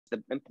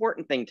the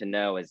important thing to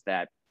know is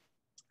that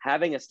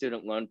having a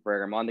student loan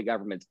program on the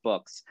government's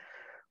books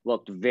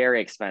looked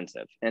very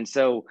expensive. And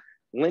so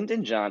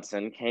Lyndon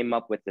Johnson came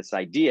up with this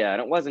idea,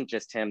 and it wasn't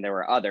just him, there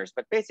were others,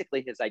 but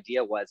basically his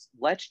idea was,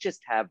 let's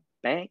just have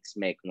banks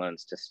make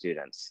loans to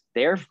students.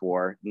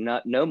 Therefore,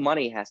 no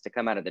money has to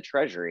come out of the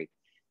Treasury,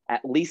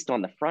 at least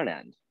on the front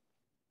end.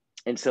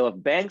 And so if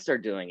banks are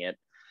doing it,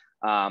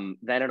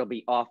 then it'll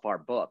be off our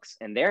books.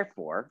 And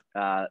therefore,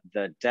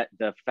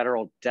 the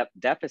federal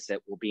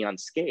deficit will be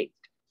unscathed.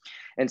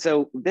 And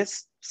so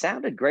this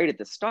sounded great at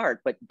the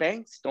start, but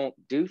banks don't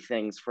do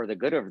things for the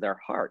good of their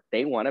heart.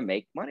 They want to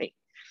make money.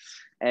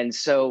 And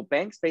so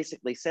banks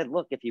basically said,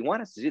 look, if you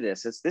want us to do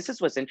this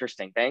is what's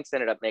interesting. Banks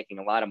ended up making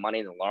a lot of money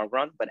in the long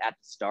run, but at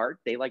the start,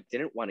 they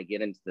didn't want to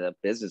get into the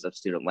business of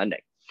student lending.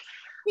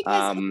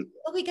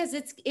 Because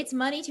it's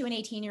money to an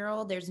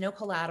 18-year-old. There's no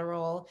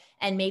collateral,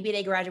 and maybe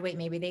they graduate,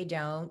 maybe they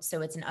don't.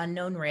 So it's an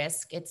unknown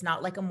risk. It's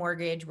not like a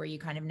mortgage where you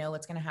kind of know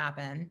what's going to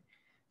happen.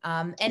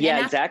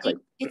 Exactly.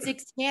 It's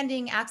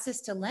expanding access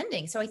to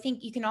lending. So I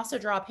think you can also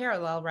draw a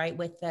parallel, right,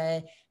 with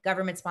the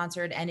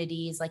government-sponsored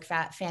entities like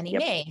Fannie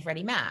Mae,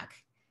 Freddie Mac.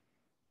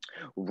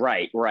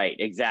 Right,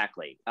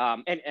 exactly.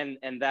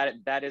 And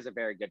that is a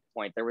very good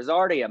point. There was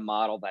already a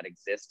model that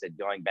existed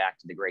going back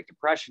to the Great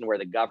Depression, where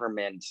the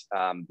government,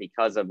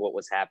 because of what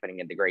was happening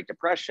in the Great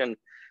Depression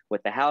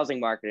with the housing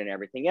market and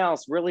everything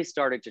else, really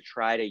started to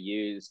try to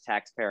use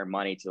taxpayer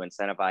money to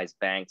incentivize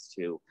banks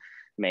to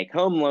make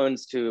home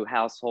loans to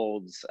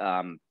households.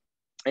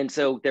 And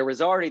so there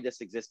was already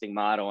this existing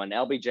model, and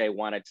LBJ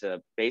wanted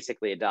to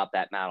basically adopt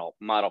that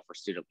model for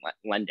student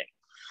lending.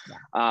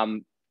 Yeah.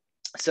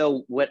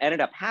 So what ended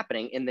up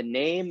happening, in the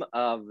name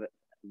of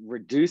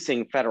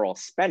reducing federal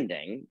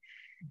spending,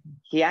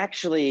 he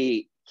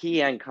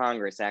and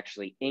Congress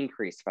actually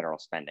increased federal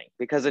spending,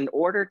 because in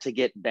order to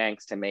get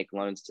banks to make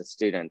loans to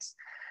students,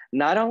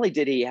 not only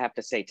did he have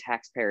to say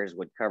taxpayers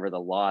would cover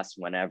the loss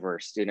whenever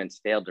students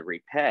failed to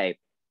repay,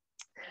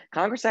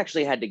 Congress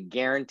actually had to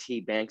guarantee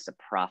banks a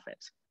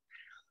profit.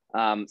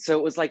 So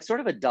it was like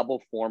sort of a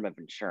double form of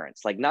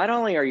insurance. Like, not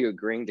only are you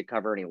agreeing to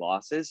cover any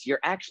losses,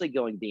 you're actually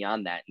going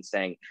beyond that and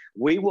saying,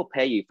 we will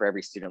pay you for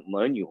every student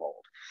loan you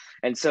hold.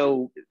 And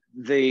so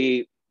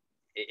it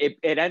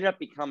ended up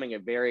becoming a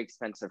very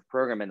expensive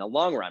program in the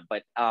long run.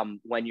 But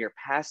when you're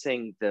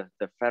passing the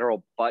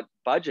federal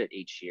budget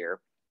each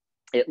year,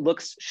 it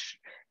looks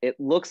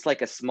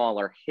like a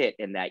smaller hit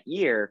in that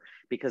year,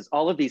 because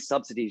all of these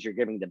subsidies you're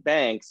giving the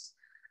banks,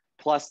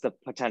 plus the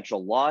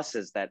potential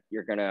losses that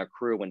you're going to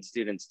accrue when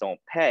students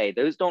don't pay,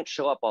 those don't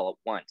show up all at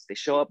once. They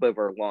show up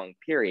over a long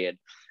period.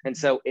 And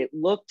so it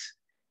looked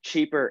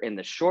cheaper in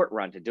the short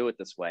run to do it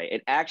this way.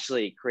 It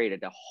actually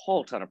created a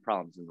whole ton of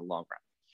problems in the long run.